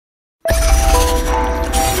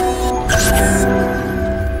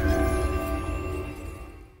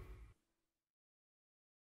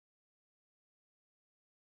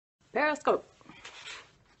Periscope.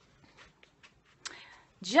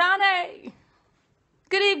 Johnny.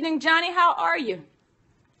 Good evening, Johnny. How are you?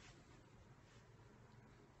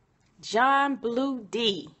 John Blue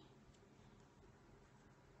D.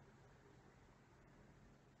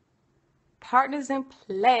 Partners in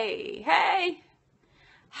play. Hey,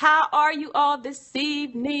 how are you all this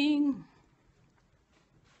evening?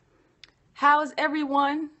 How is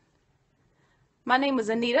everyone? My name is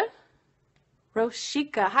Anita.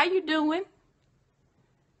 Roshika, how you doing?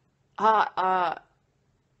 Dang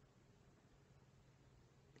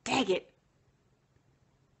it.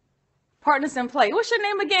 Partners in play. What's your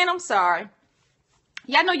name again? I'm sorry.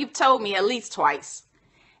 Yeah, I know you've told me at least twice,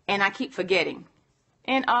 and I keep forgetting.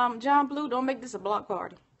 And John Blue, don't make this a block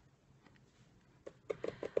party.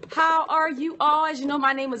 How are you all? As you know,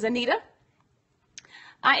 my name is Anita.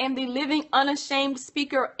 I am the living unashamed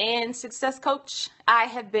speaker and success coach. I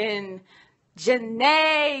have been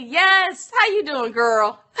Janae. Yes, how you doing,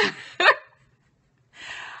 girl?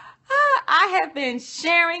 I have been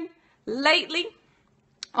sharing lately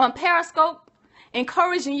on Periscope,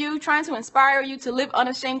 encouraging you, trying to inspire you to live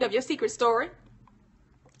unashamed of your secret story.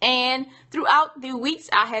 And throughout the weeks,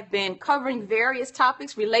 I have been covering various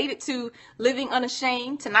topics related to living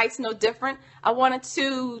unashamed. Tonight's no different. I wanted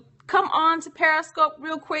to come on to Periscope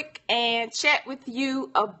real quick and chat with you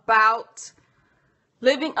about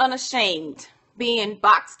living unashamed, being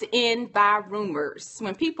boxed in by rumors.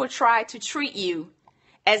 When people try to treat you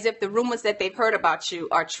as if the rumors that they've heard about you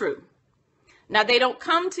are true. Now, they don't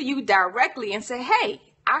come to you directly and say, hey,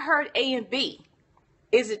 I heard A and B.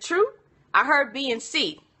 Is it true? I heard B and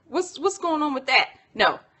C. What's going on with that?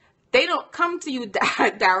 No, they don't come to you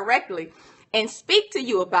directly and speak to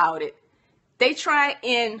you about it. They try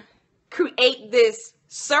and create this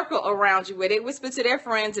circle around you where they whisper to their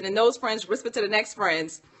friends, and then those friends whisper to the next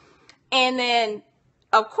friends. And then,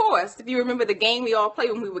 of course, if you remember the game we all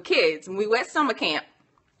played when we were kids, when we were at summer camp,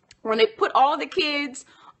 when they put all the kids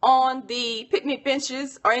on the picnic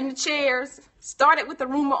benches or in the chairs, started with the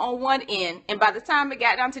rumor on one end, and by the time it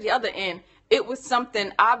got down to the other end, it was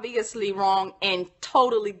something obviously wrong and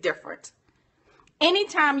totally different.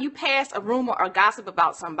 Anytime you pass a rumor or gossip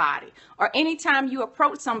about somebody, or anytime you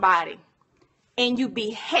approach somebody and you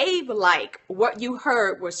behave like what you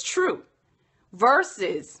heard was true,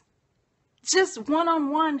 versus just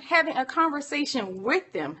one-on-one having a conversation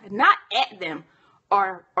with them, not at them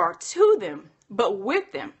or to them, but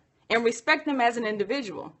with them, and respect them as an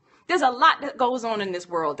individual. There's a lot that goes on in this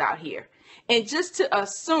world out here. And just to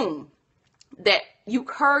assume that you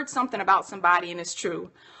heard something about somebody and it's true,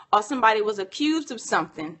 or somebody was accused of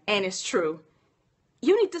something and it's true,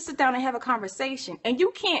 you need to sit down and have a conversation. And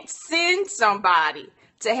you can't send somebody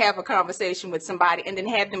to have a conversation with somebody and then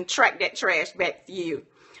have them track that trash back to you,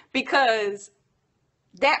 because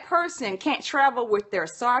that person can't travel with their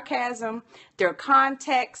sarcasm, their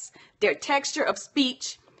context, their texture of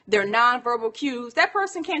speech, their nonverbal cues. That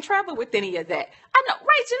person can't travel with any of that. I know,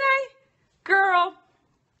 right, Janae? Girl,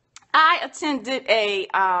 I attended a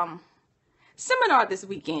seminar this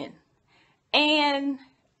weekend, and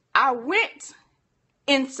I went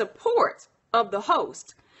in support of the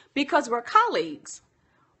host because we're colleagues.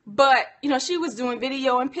 But, she was doing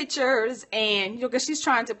video and pictures, and, because she's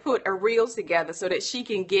trying to put a reel together so that she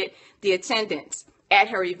can get the attendance at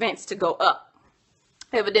her events to go up.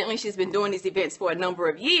 Evidently, she's been doing these events for a number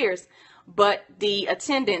of years, but the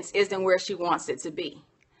attendance isn't where she wants it to be.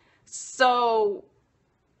 So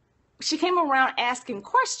she came around asking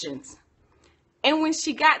questions. And when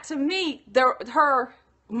she got to me, her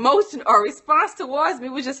motion or response towards me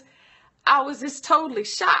was just, I was just totally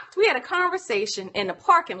shocked. We had a conversation in the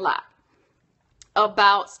parking lot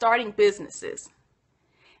about starting businesses.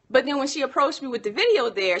 But then when she approached me with the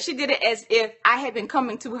video there, she did it as if I had been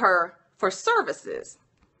coming to her for services.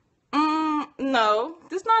 No,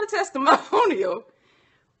 this is not a testimonial.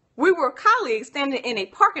 We were colleagues standing in a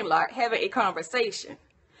parking lot having a conversation.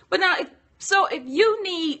 But now, if you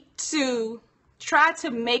need to try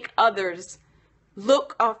to make others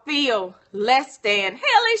look or feel less than,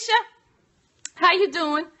 hey, Alicia, how you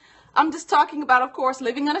doing? I'm just talking about, of course,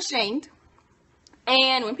 living unashamed.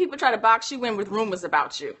 And when people try to box you in with rumors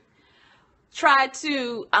about you, try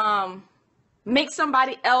to make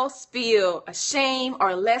somebody else feel ashamed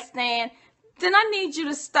or less than, then I need you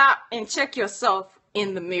to stop and check yourself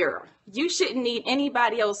in the mirror. You shouldn't need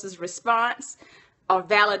anybody else's response or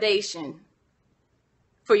validation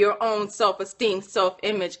for your own self-esteem,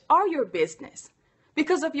 self-image, or your business.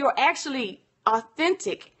 Because if you're actually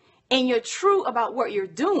authentic and you're true about what you're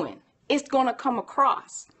doing, it's going to come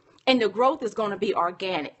across. And the growth is going to be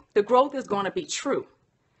organic. The growth is going to be true.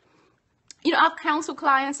 I've counseled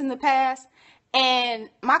clients in the past, and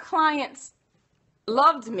my clients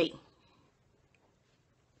loved me.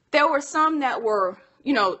 There were some that were,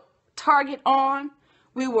 target on.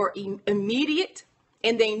 We were immediate,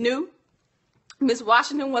 and they knew Miss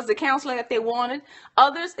Washington was the counselor that they wanted.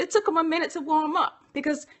 Others, it took them a minute to warm up,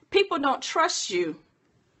 because people don't trust you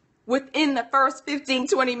within the first 15,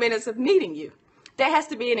 20 minutes of meeting you. There has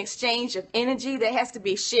to be an exchange of energy. There has to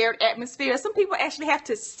be shared atmosphere. Some people actually have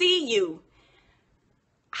to see you,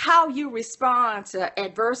 how you respond to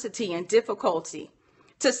adversity and difficulty,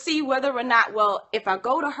 to see whether or not, well, if I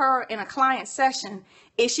go to her in a client session,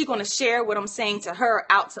 is she going to share what I'm saying to her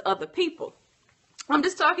out to other people? I'm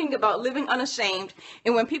just talking about living unashamed,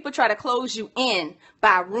 and when people try to close you in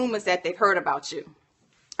by rumors that they've heard about you.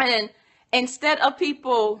 And instead of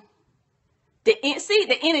people, the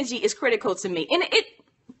energy is critical to me. And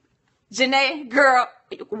Janae, girl,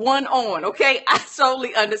 one on, okay? I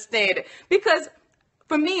totally understand it. Because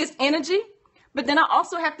for me, it's energy, but then I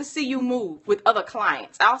also have to see you move with other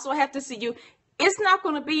clients. I also have to see you. It's not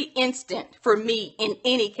going to be instant for me in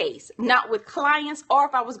any case, not with clients or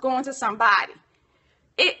if I was going to somebody.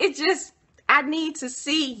 I need to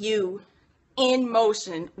see you in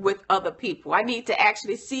motion with other people. I need to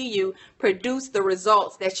actually see you produce the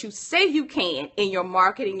results that you say you can in your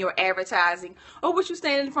marketing, your advertising, or what you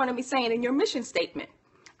stand in front of me saying in your mission statement.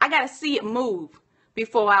 I got to see it move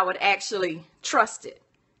before I would actually trust it,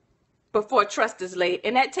 before trust is laid.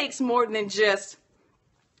 And that takes more than just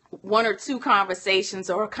one or two conversations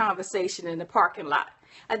or a conversation in the parking lot.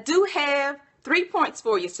 I do have 3 points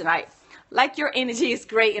for you tonight. Like, your energy is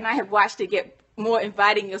great, and I have watched it get more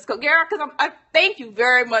inviting your scope. Girl, because I thank you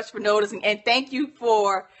very much for noticing, and thank you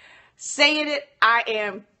for saying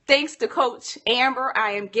it. Thanks to Coach Amber,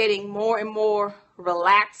 I am getting more and more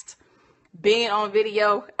relaxed being on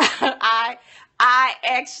video. I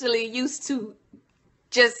actually used to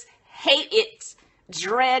just hate it,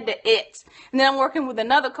 dread it. And then I'm working with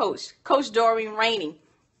another coach, Coach Doreen Rainey,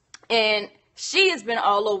 and she has been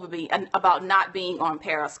all over me about not being on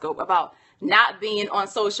Periscope, about not being on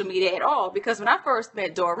social media at all. Because when I first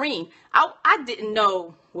met Doreen, I didn't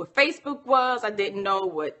know what Facebook was. I didn't know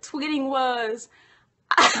what tweeting was.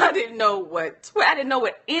 I didn't know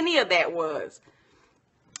what any of that was.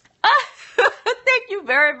 Thank you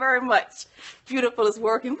very, very much. Beautiful is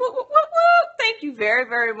working. Woo, woo, woo, woo. Thank you very,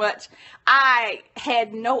 very much. I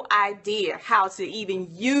had no idea how to even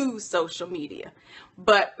use social media.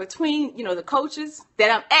 But between, the coaches that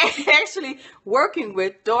I'm actually working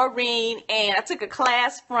with, Doreen, and I took a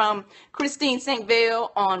class from Christine Saintville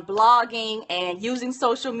on blogging and using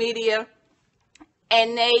social media,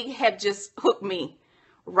 and they have just hooked me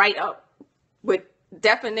right up with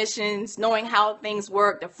definitions, knowing how things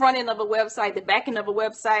work, the front end of a website, the back end of a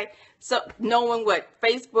website, so knowing what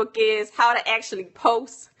Facebook is, how to actually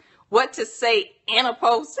post, what to say in a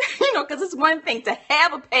post, because it's one thing to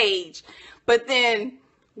have a page, but then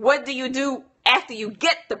what do you do after you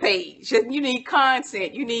get the page? You need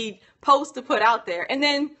content, you need posts to put out there, and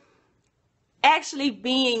then actually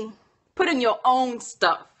putting your own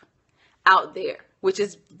stuff out there, which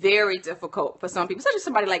is very difficult for some people, especially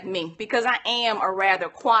somebody like me, because I am a rather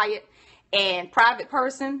quiet and private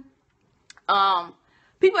person.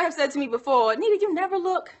 People have said to me before, Anita,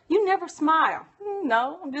 you never smile.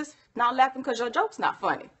 No, I'm just not laughing because your joke's not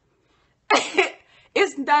funny.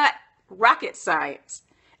 It's not rocket science.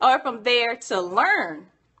 Or if I'm there to learn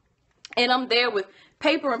and I'm there with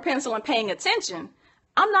paper and pencil and paying attention,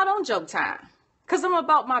 I'm not on joke time because I'm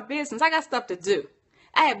about my business. I got stuff to do.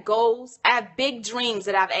 I have goals. I have big dreams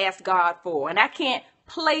that I've asked God for, and I can't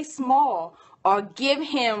play small or give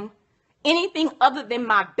him anything other than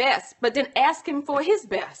my best, but then ask him for his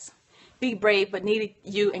best. Be brave, but need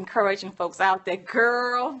you encouraging folks out there,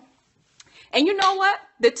 girl. And you know what?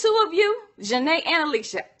 The two of you, Janae and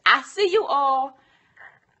Alicia, I see you all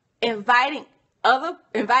inviting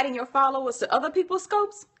your followers to other people's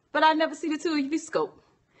scopes, but I never see the two of you scope.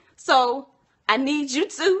 So I need you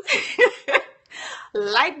to,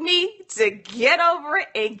 like me, to get over it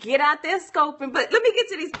and get out there scoping. But let me get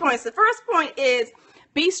to these points. The first point is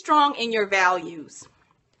be strong in your values.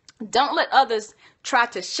 Don't let others try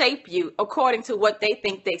to shape you according to what they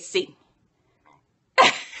think they see.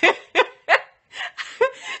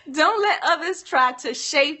 Don't let others try to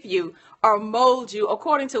shape you or mold you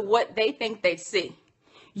according to what they think they see.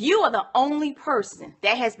 You are the only person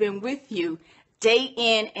that has been with you day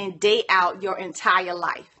in and day out your entire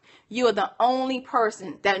life. You are the only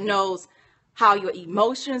person that knows how your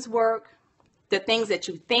emotions work, the things that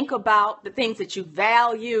you think about, the things that you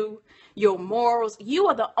value, your morals. You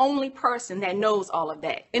are the only person that knows all of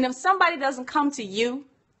that. And if somebody doesn't come to you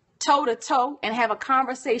toe to toe and have a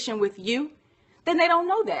conversation with you, then they don't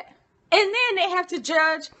know that. And then they have to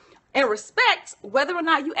judge and respect whether or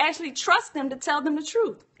not you actually trust them to tell them the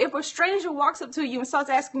truth. If a stranger walks up to you and starts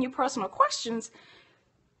asking you personal questions,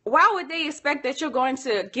 why would they expect that you're going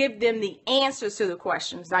to give them the answers to the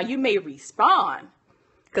questions? Now, you may respond,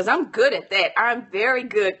 because I'm good at that. I'm very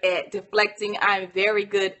good at deflecting. I'm very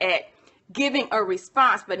good at giving a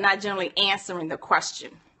response, but not generally answering the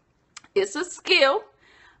question. It's a skill.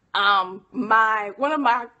 One of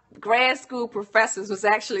my grad school professors was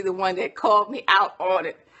actually the one that called me out on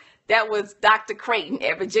it. That was Dr. Creighton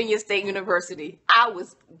at Virginia State University. I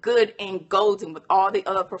was good and golden with all the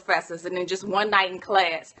other professors, and then just one night in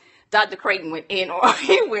class, Dr. Creighton went in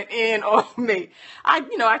on me.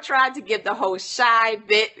 I tried to give the whole shy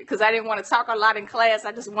bit because I didn't want to talk a lot in class.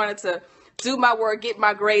 I just wanted to do my work, get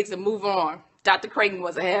my grades, and move on. Dr. Creighton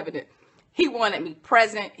wasn't having it. He wanted me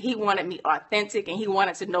present, he wanted me authentic, and he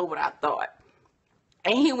wanted to know what I thought.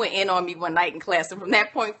 And he went in on me one night in class, and from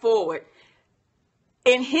that point forward,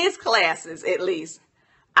 in his classes at least,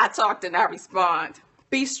 I talked and I respond.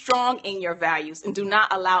 Be strong in your values and do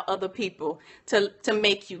not allow other people to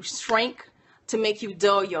make you shrink, to make you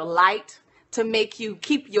dull your light, to make you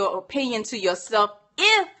keep your opinion to yourself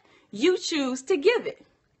if you choose to give it.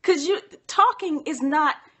 Because talking is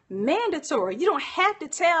not mandatory. You don't have to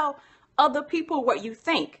tell other people what you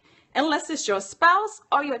think unless it's your spouse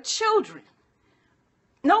or your children.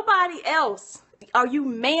 Nobody else are you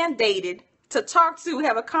mandated to talk to,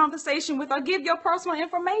 have a conversation with, or give your personal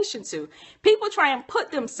information to. People try and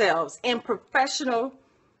put themselves in professional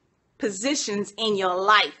positions in your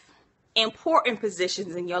life, important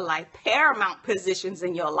positions in your life, paramount positions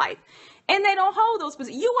in your life, and they don't hold those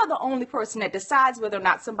positions. You are the only person that decides whether or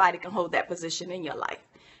not somebody can hold that position in your life.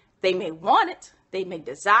 They may want it, they may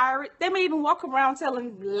desire it, they may even walk around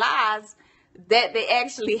telling lies that they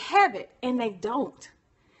actually have it, and they don't.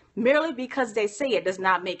 Merely because they say it does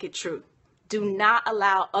not make it true. Do not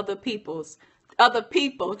allow other people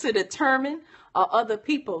to determine, or other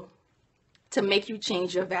people to make you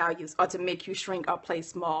change your values or to make you shrink or play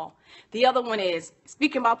small. The other one is,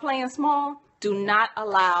 speaking about playing small, do not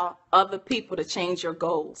allow other people to change your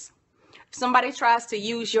goals. If somebody tries to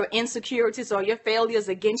use your insecurities or your failures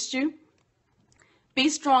against you, be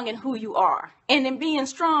strong in who you are. And in being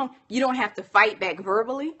strong, you don't have to fight back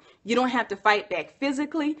verbally. You don't have to fight back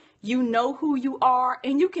physically. You know who you are,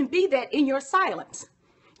 and you can be that in your silence.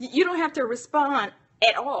 You don't have to respond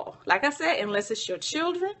at all, like I said, unless it's your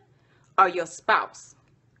children or your spouse.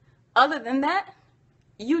 Other than that,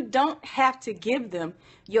 you don't have to give them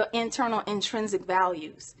your internal intrinsic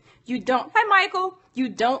values. You don't, hi Michael, you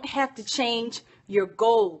don't have to change your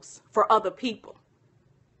goals for other people.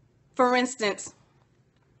 For instance,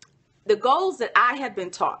 the goals that I have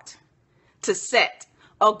been taught to set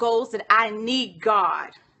are goals that I need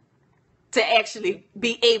God to actually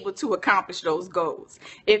be able to accomplish those goals.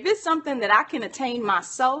 If it's something that I can attain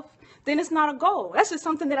myself, then it's not a goal. That's just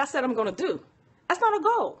something that I said I'm going to do. That's not a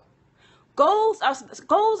goal. Goals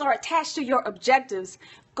are attached to your objectives.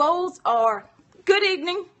 Goals are, good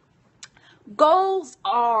evening. Goals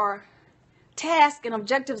are tasks and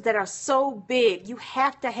objectives that are so big, you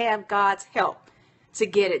have to have God's help to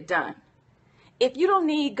get it done. If you don't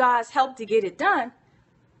need God's help to get it done,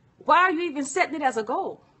 why are you even setting it as a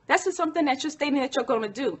goal? That's just something that you're stating that you're going to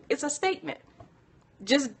do. It's a statement.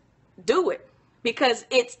 Just do it because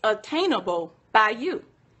it's attainable by you.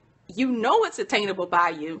 You know it's attainable by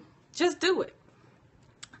you. Just do it.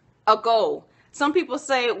 A goal. Some people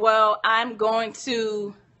say, well, I'm going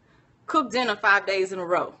to cook dinner 5 days in a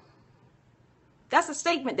row. That's a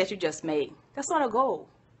statement that you just made. That's not a goal.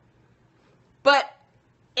 But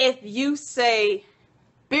if you say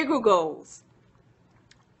bigger goals,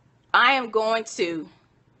 I am going to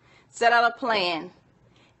set out a plan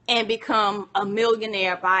and become a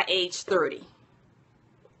millionaire by age 30.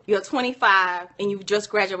 You're 25 and you've just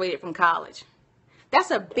graduated from college.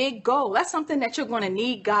 That's a big goal. That's something that you're going to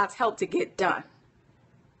need God's help to get done.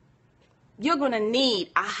 You're going to need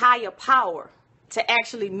a higher power to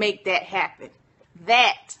actually make that happen.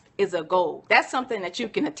 That is a goal. That's something that you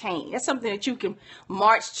can attain. That's something that you can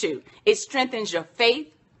march to. It strengthens your faith.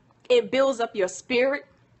 It builds up your spirit.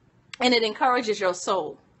 And it encourages your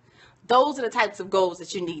soul. Those are the types of goals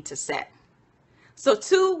that you need to set. So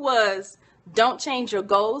 2 was don't change your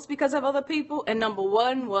goals because of other people. And number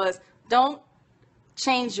 1 was don't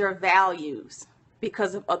change your values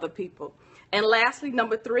because of other people. And lastly,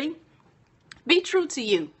 number 3, be true to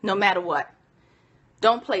you no matter what.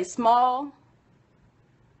 Don't play small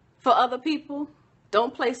for other people.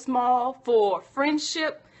 Don't play small for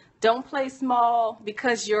friendship. Don't play small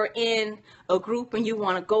because you're in a group and you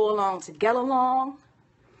want to go along to get along.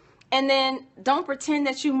 And then don't pretend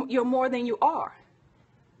that you're more than you are.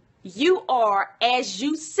 You are, as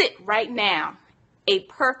you sit right now, a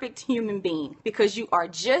perfect human being because you are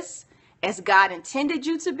just as God intended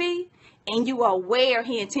you to be, and you are where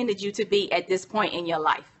he intended you to be at this point in your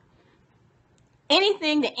life.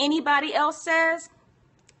 Anything that anybody else says,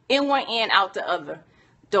 in one ear and out the other.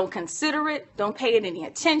 Don't consider it. Don't pay it any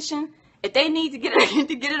attention. If they need to get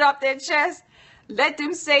it off their chest, let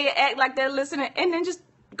them say it, act like they're listening, and then just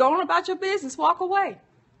go on about your business. Walk away.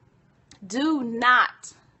 Do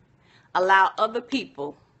not allow other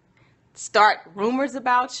people start rumors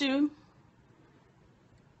about you,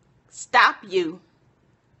 stop you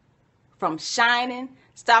from shining,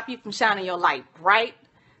 stop you from shining your light bright,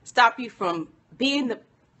 stop you from being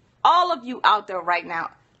all of you out there right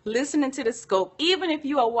now listening to the scope, even if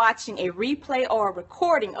you are watching a replay or a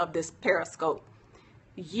recording of this Periscope,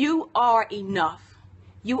 you are enough.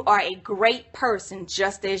 You are a great person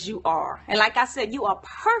just as you are. And like I said, you are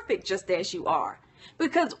perfect just as you are.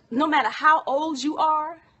 Because no matter how old you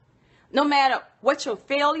are, no matter what your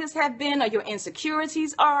failures have been or your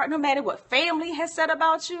insecurities are, no matter what family has said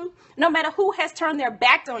about you, no matter who has turned their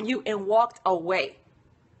back on you and walked away,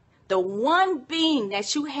 the one being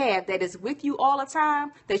that you have that is with you all the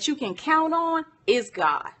time, that you can count on, is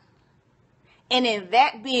God. And in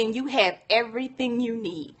that being, you have everything you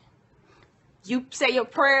need. You say your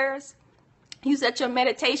prayers, you set your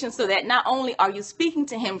meditation so that not only are you speaking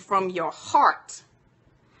to him from your heart.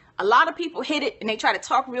 A lot of people hit it and they try to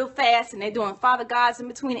talk real fast and they're doing Father God's in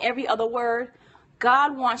between every other word.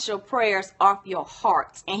 God wants your prayers off your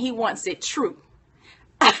heart, and he wants it true.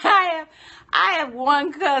 I have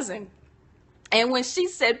one cousin, and when she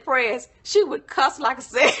said prayers, she would cuss like a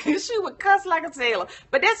sailor. She would cuss like a sailor.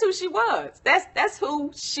 But that's who she was. That's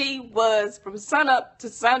who she was from sunup to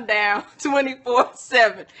sundown,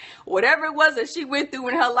 24/7. Whatever it was that she went through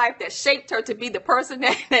in her life that shaped her to be the person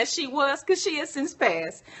that she was, because she has since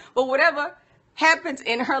passed. But whatever happens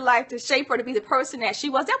in her life to shape her to be the person that she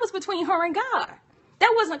was, that was between her and God.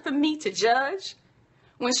 That wasn't for me to judge.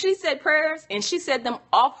 When she said prayers and she said them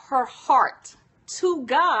off her heart to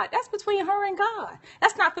God, that's between her and God.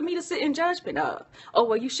 That's not for me to sit in judgment of. Oh,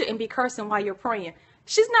 well, you shouldn't be cursing while you're praying.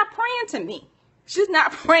 She's not praying to me. She's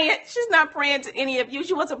not praying. She's not praying to any of you.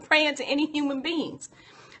 She wasn't praying to any human beings.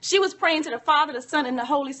 She was praying to the Father, the Son, and the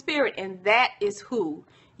Holy Spirit. And that is who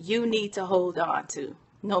you need to hold on to,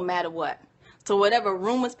 no matter what. So whatever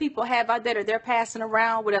rumors people have out there that they're passing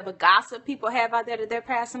around, whatever gossip people have out there that they're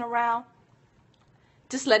passing around,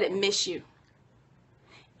 just let it miss you.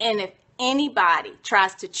 And if anybody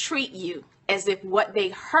tries to treat you as if what they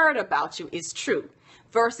heard about you is true,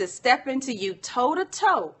 versus stepping to you toe to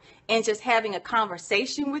toe and just having a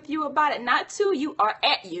conversation with you about it, not to you or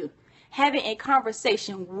at you, having a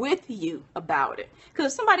conversation with you about it.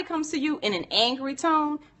 Because if somebody comes to you in an angry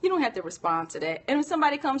tone, you don't have to respond to that. And if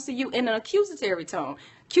somebody comes to you in an accusatory tone,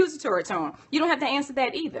 you don't have to answer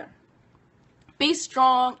that either. Be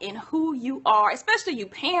strong in who you are, especially you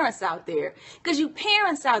parents out there. Because you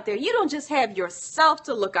parents out there, you don't just have yourself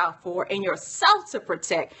to look out for and yourself to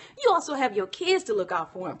protect. You also have your kids to look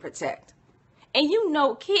out for and protect. And you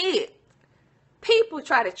know kids, people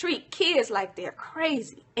try to treat kids like they're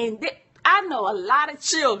crazy. And I know a lot of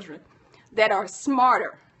children that are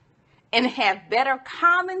smarter and have better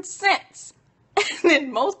common sense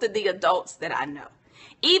than most of the adults that I know.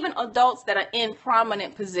 Even adults that are in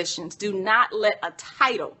prominent positions, do not let a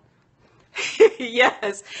title,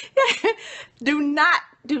 yes, do not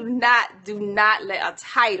let a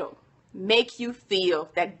title make you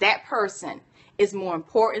feel that that person is more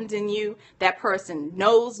important than you, that person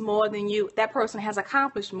knows more than you, that person has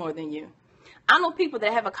accomplished more than you. I know people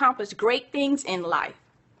that have accomplished great things in life,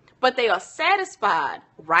 but they are satisfied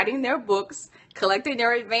writing their books, collecting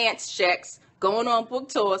their advance checks, going on book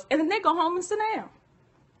tours, and then they go home and sit down.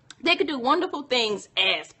 They could do wonderful things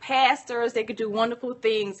as pastors. They could do wonderful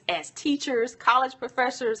things as teachers, college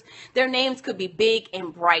professors. Their names could be big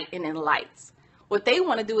and bright and in lights. What they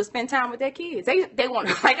want to do is spend time with their kids. They want,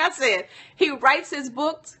 like I said, he writes his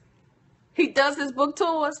books, he does his book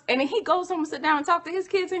tours, and then he goes home and sit down and talk to his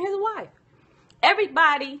kids and his wife.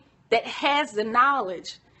 Everybody that has the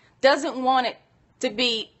knowledge doesn't want it to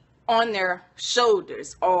be on their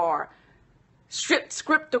shoulders or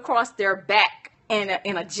script across their back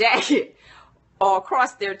in a jacket, or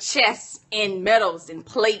across their chests in medals and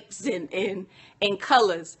plates and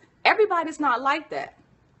colors. Everybody's not like that.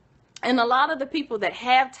 And a lot of the people that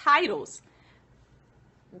have titles,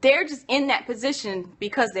 they're just in that position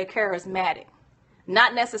because they're charismatic.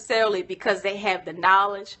 not necessarily because they have the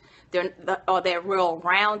knowledge, they're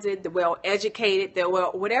well-rounded, they're well-educated, they're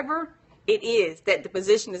well, whatever it is that the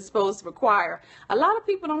position is supposed to require. A lot of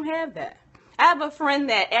people don't have that. I have a friend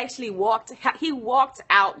that actually walked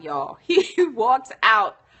out, y'all. He walked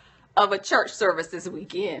out of a church service this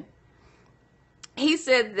weekend. He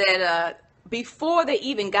said that before they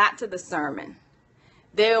even got to the sermon,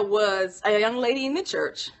 there was a young lady in the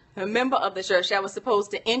church, a member of the church, that was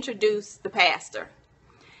supposed to introduce the pastor.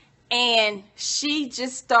 And she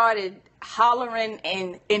just started hollering,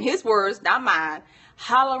 and in his words, not mine,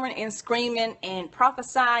 hollering and screaming and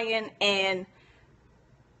prophesying, and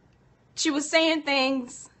she was saying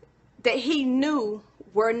things that he knew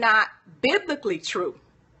were not biblically true.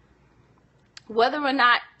 Whether or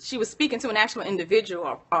not she was speaking to an actual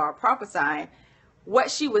individual or prophesying,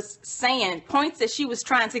 what she was saying, points that she was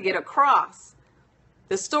trying to get across,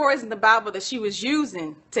 the stories in the Bible that she was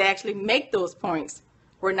using to actually make those points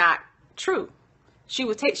were not true. She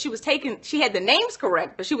had the names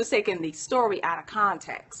correct, but she was taking the story out of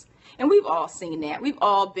context. And we've all seen that. We've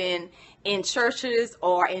all been in churches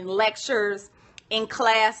or in lectures, in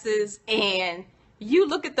classes, and you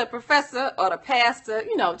look at the professor or the pastor,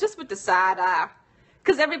 just with the side eye,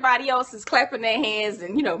 because everybody else is clapping their hands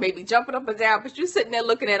and, maybe jumping up and down, but you're sitting there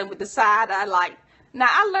looking at them with the side eye like, now,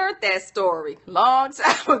 I learned that story long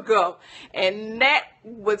time ago, and that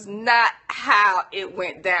was not how it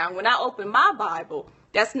went down. When I open my Bible,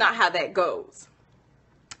 that's not how that goes.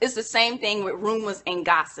 It's the same thing with rumors and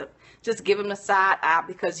gossip. Just give them the side eye,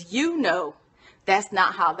 because that's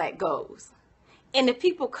not how that goes. And if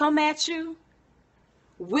people come at you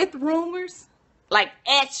with rumors, like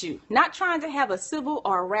at you, not trying to have a civil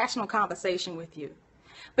or a rational conversation with you,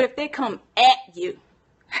 but if they come at you,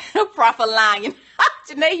 Prophet Lion,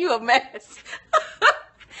 Janae, you a mess.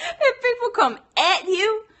 If people come at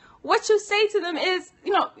you, what you say to them is,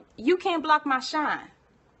 you can't block my shine.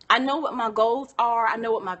 I know what my goals are. I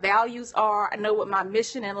know what my values are. I know what my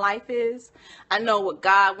mission in life is. I know what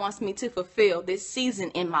God wants me to fulfill this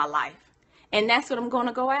season in my life. And that's what I'm going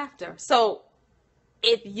to go after. So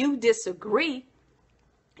if you disagree,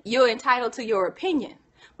 you're entitled to your opinion.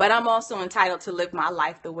 But I'm also entitled to live my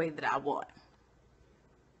life the way that I want.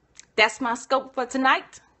 That's my scope for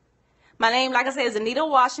tonight. My name, like I said, is Anita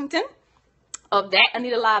Washington of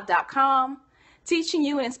ThatAnitaLive.com, teaching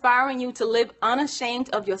you and inspiring you to live unashamed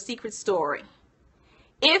of your secret story.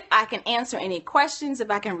 If I can answer any questions, if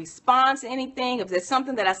I can respond to anything, if there's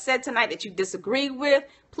something that I said tonight that you disagree with,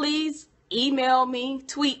 please email me,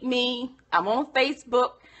 tweet me. I'm on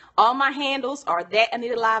Facebook. All my handles are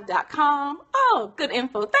ThatAnitaLive.com. Oh, good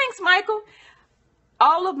info. Thanks, Michael.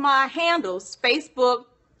 All of my handles, Facebook,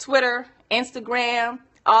 Twitter, Instagram.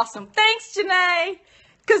 Awesome. Thanks, Janae.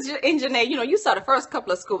 Because Janae, you saw the first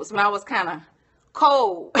couple of scoops when I was kind of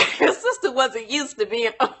cold. Your sister wasn't used to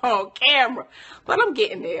being on camera. But I'm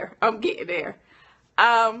getting there.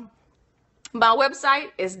 My website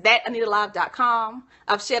is ThatAnitaLive.com.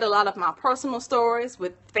 I've shared a lot of my personal stories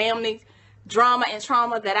with family drama and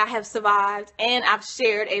trauma that I have survived. And I've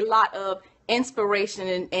shared a lot of inspiration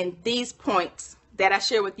in these points that I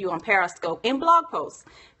share with you on Periscope in blog posts.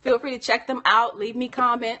 Feel free to check them out, leave me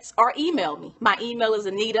comments, or email me. My email is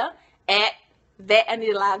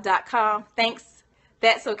Anita@ThatAnitaLive.com. Thanks.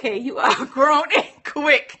 That's okay. You are grown and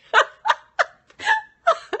quick.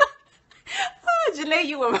 Oh, Janae,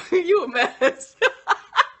 you a mess.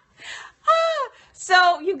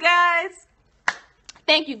 So, you guys,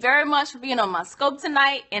 thank you very much for being on my scope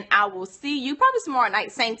tonight, and I will see you probably tomorrow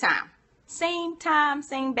night, same time. Same time,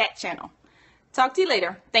 same back channel. Talk to you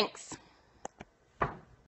later. Thanks.